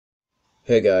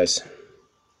Hey guys,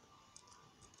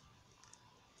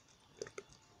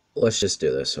 let's just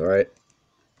do this, alright?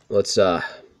 Let's do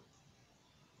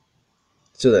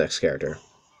the next character.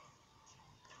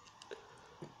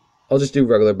 I'll just do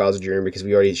regular Bowser Jr. because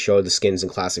we already showed the skins in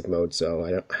classic mode, so I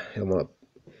don't want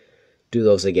to do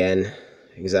those again.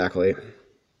 Exactly.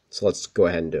 So let's go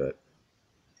ahead and do it.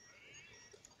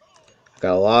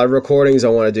 Got a lot of recordings I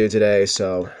want to do today,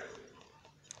 so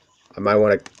I might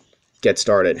want to get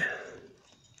started.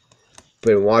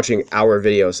 Been watching our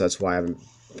videos, that's why I've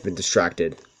been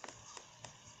distracted.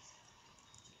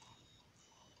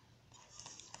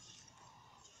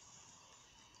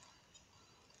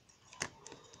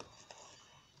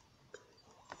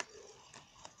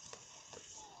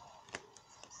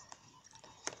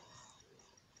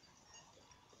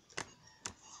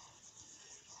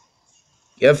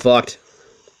 Get fucked.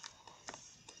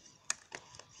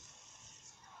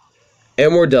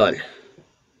 And we're done.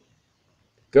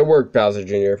 Good work, Bowser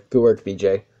Jr. Good work,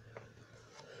 BJ.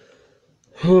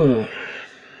 I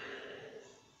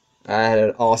had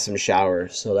an awesome shower,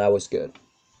 so that was good.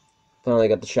 Finally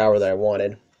got the shower that I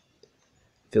wanted.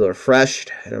 Feel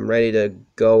refreshed, and I'm ready to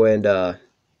go and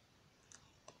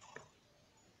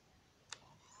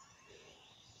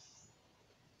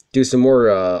do some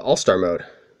more All-Star mode.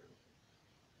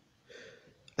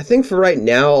 I think for right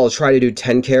now, I'll try to do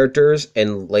 10 characters,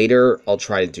 and later I'll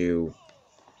try to do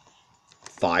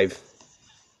 5.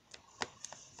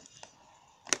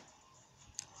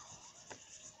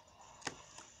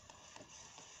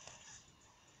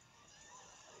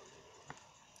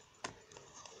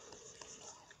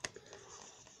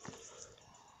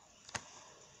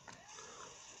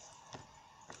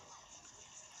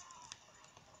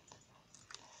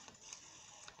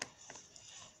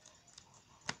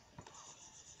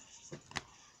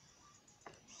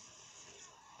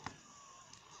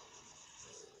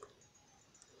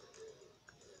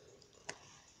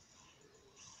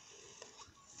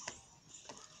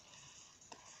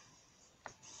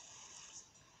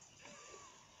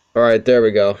 Alright, there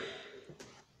we go.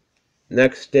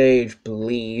 Next stage,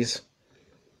 please.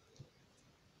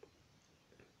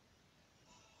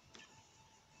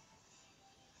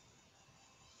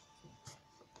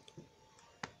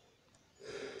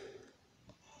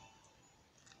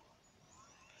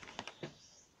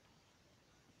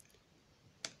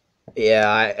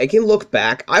 Yeah, I can look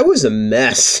back. I was a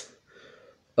mess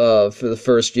for the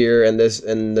first year and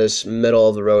this middle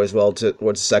of the road as well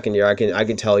towards the second year. I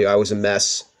can tell you I was a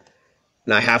mess.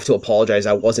 And I have to apologize.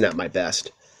 I wasn't at my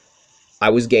best.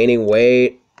 I was gaining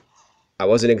weight. I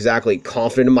wasn't exactly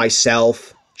confident in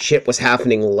myself. Shit was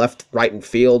happening left, right, and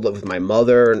field with my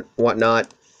mother and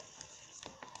whatnot.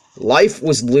 Life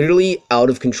was literally out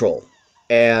of control.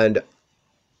 And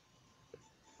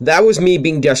that was me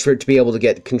being desperate to be able to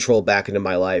get control back into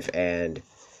my life. And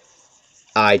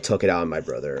I took it out on my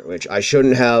brother, which I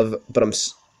shouldn't have.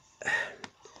 But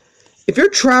if you're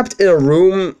trapped in a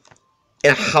room, in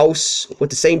a house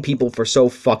with the same people for so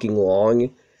fucking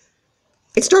long,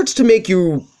 it starts to make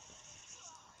you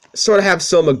sort of have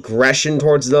some aggression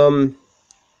towards them,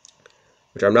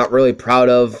 which I'm not really proud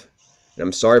of, and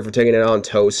I'm sorry for taking it on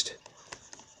Toast.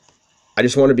 I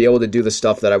just want to be able to do the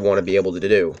stuff that I want to be able to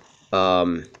do.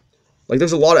 Like,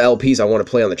 there's a lot of LPs I want to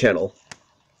play on the channel,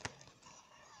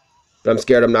 but I'm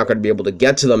scared I'm not going to be able to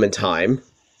get to them in time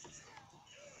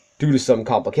due to some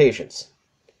complications.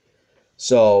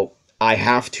 So, I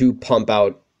have to pump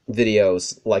out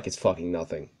videos like it's fucking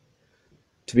nothing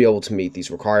to be able to meet these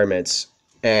requirements,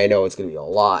 and I know it's going to be a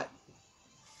lot.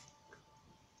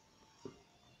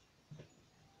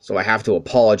 So I have to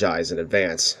apologize in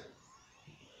advance,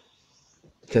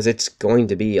 because it's going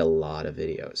to be a lot of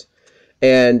videos.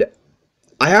 And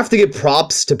I have to give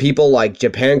props to people like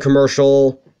Japan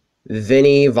Commercial,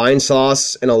 Vinny,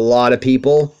 Vinesauce, and a lot of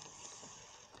people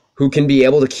who can be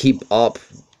able to keep up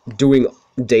doing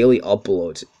daily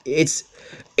uploads. It's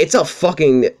a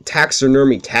fucking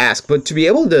taxidermy task, but to be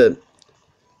able to...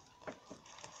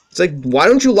 It's like, why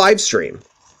don't you live stream?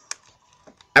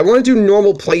 I want to do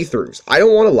normal playthroughs. I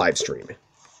don't want to live stream.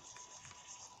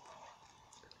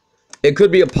 It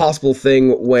could be a possible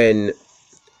thing when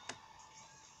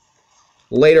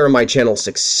later in my channel's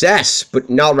success, but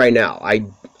not right now.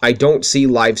 I don't see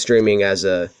live streaming as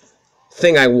a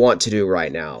thing I want to do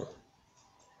right now.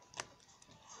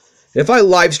 If I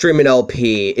live stream an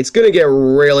LP, it's gonna get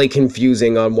really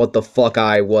confusing on what the fuck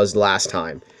I was last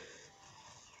time.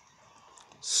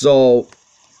 So,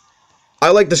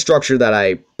 I like the structure that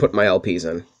I put my LPs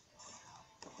in.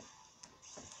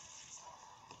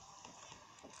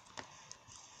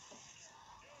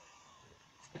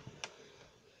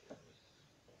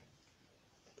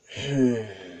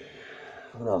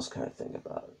 What else can I think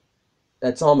about?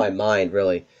 That's on my mind,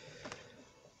 really.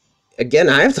 Again,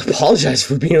 I have to apologize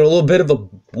for being a little bit of a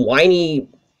whiny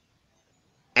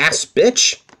ass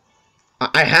bitch.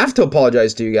 I have to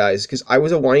apologize to you guys because I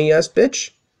was a whiny ass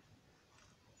bitch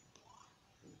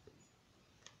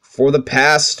for the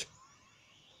past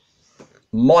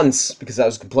months because I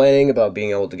was complaining about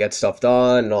being able to get stuff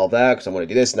done and all that because I want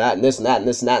to do this and that and this and that and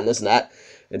this and that and this and that.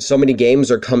 And so many games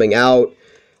are coming out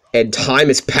and time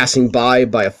is passing by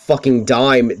a fucking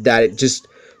dime that it just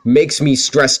makes me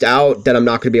stressed out that I'm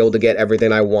not going to be able to get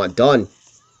everything I want done.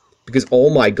 Because, oh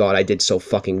my god, I did so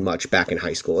fucking much back in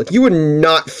high school. Like, you would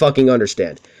not fucking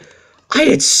understand. I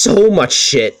did so much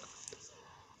shit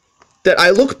that I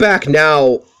look back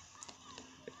now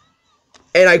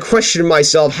and I question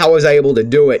myself, how was I able to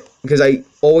do it? Because I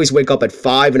always wake up at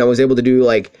 5 and I was able to do,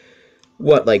 like,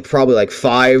 what, like, probably like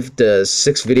 5 to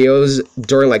 6 videos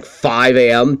during, like, 5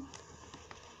 a.m.?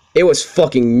 It was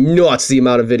fucking nuts the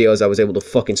amount of videos I was able to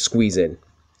fucking squeeze in.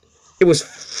 It was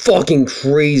fucking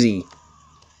crazy.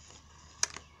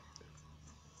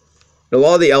 A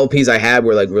lot of the LPs I had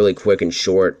were, like, really quick and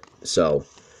short, so...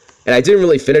 And I didn't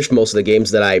really finish most of the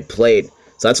games that I played,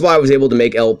 so that's why I was able to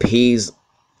make LPs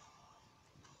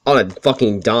on a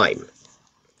fucking dime.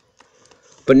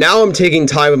 But now I'm taking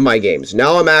time with my games.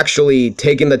 Now I'm actually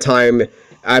taking the time.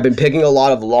 I've been picking a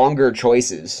lot of longer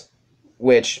choices,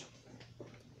 which,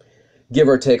 give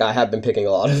or take, I have been picking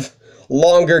a lot of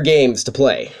longer games to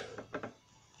play.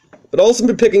 But also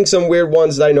been picking some weird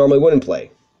ones that I normally wouldn't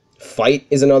play. Fight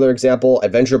is another example.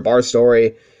 Adventure Bar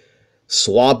Story.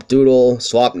 Swap Doodle.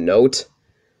 Swap Note.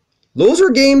 Those are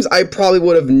games I probably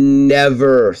would have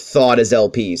never thought as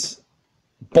LPs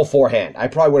beforehand. I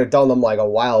probably would have done them like a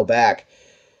while back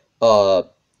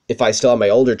if I still had my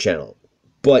older channel.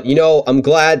 But, you know, I'm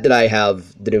glad that I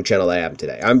have the new channel that I have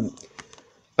today. I'm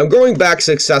growing back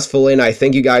successfully, and I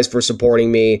thank you guys for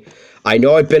supporting me. I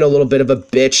know I've been a little bit of a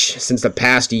bitch since the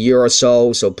past year or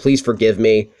so please forgive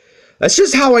me. That's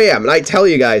just how I am, and I tell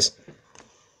you guys,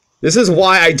 this is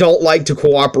why I don't like to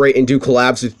cooperate and do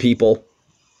collabs with people.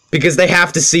 Because they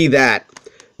have to see that.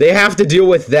 They have to deal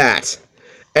with that.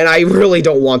 And I really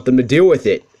don't want them to deal with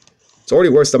it. It's already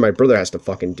worse than my brother has to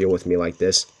fucking deal with me like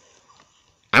this.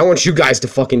 I want you guys to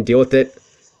fucking deal with it.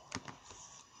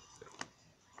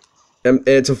 And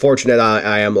it's unfortunate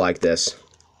I am like this.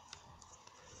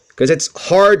 Because it's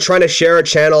hard trying to share a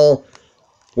channel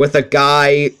with a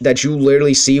guy that you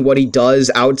literally see what he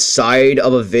does outside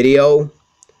of a video.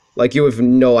 Like, you have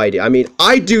no idea. I mean,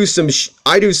 I do some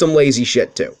lazy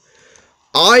shit too.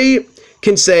 I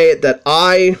can say that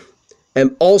I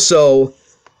am also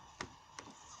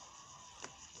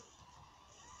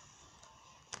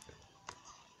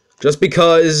just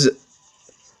because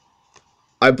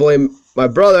I blame my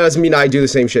brother doesn't mean I do the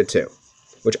same shit too,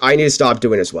 which I need to stop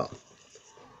doing as well.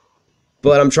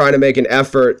 But I'm trying to make an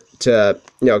effort to,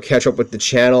 you know, catch up with the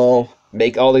channel,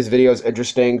 make all these videos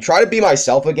interesting, try to be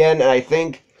myself again, and I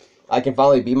think I can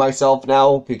finally be myself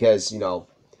now because, you know,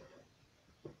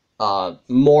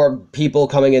 more people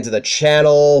coming into the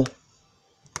channel,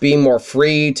 being more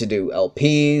free to do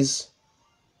LPs.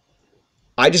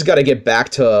 I just gotta get back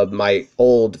to my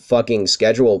old fucking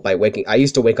schedule by I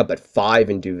used to wake up at 5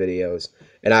 and do videos,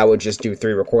 and I would just do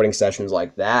 3 recording sessions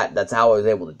like that. That's how I was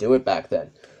able to do it back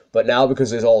then. But now, because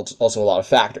there's also a lot of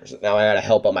factors, now I gotta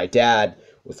help out my dad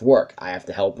with work. I have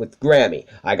to help with Grammy.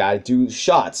 I gotta do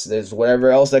shots. There's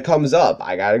whatever else that comes up.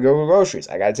 I gotta go to groceries.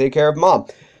 I gotta take care of mom.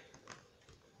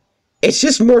 It's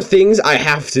just more things I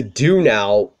have to do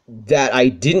now that I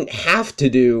didn't have to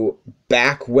do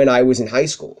back when I was in high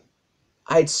school.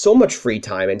 I had so much free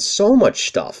time and so much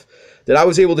stuff that I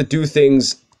was able to do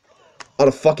things on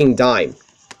a fucking dime.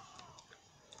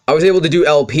 I was able to do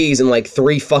LPs in like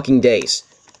 3 fucking days.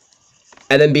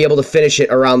 And then be able to finish it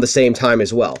around the same time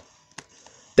as well.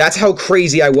 That's how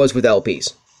crazy I was with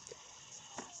LPs.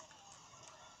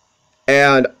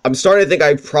 And I'm starting to think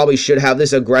I probably should have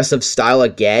this aggressive style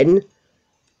again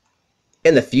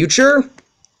in the future.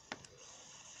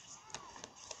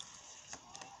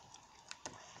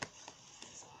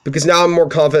 Because now I'm more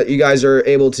confident you guys are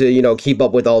able to, you know, keep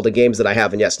up with all the games that I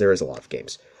have. And yes, there is a lot of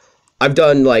games. I've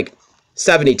done like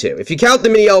 72. If you count the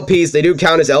mini LPs, they do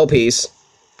count as LPs.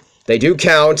 They do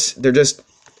count. They're just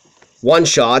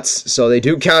one-shots, so they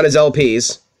do count as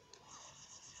LPs.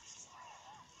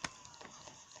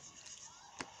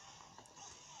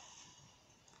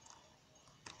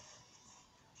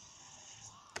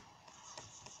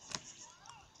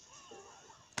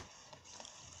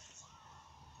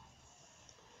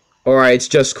 Alright, it's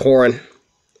just corn.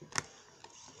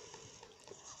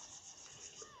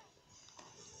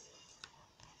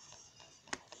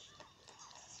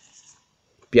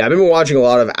 But yeah, I've been watching a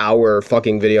lot of hour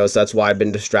fucking videos. That's why I've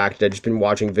been distracted. I've just been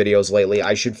watching videos lately.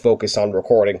 I should focus on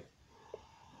recording.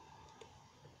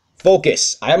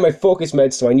 Focus. I have my focus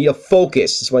meds, so I need to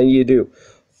focus. That's what I need to do.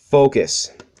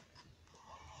 Focus.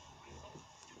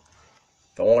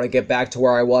 If I want to get back to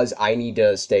where I was, I need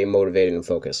to stay motivated and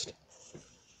focused.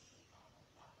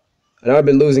 I know I've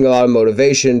been losing a lot of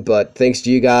motivation, but thanks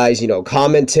to you guys,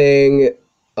 commenting,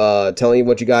 telling me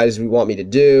what you guys want me to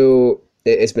do,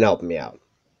 it's been helping me out.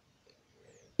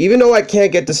 Even though I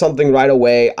can't get to something right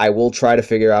away, I will try to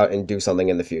figure out and do something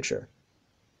in the future.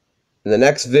 In the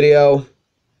next video,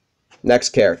 next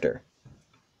character.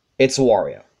 It's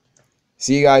Wario.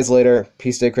 See you guys later.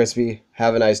 Peace, stay crispy.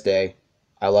 Have a nice day.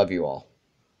 I love you all.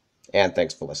 And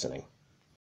thanks for listening.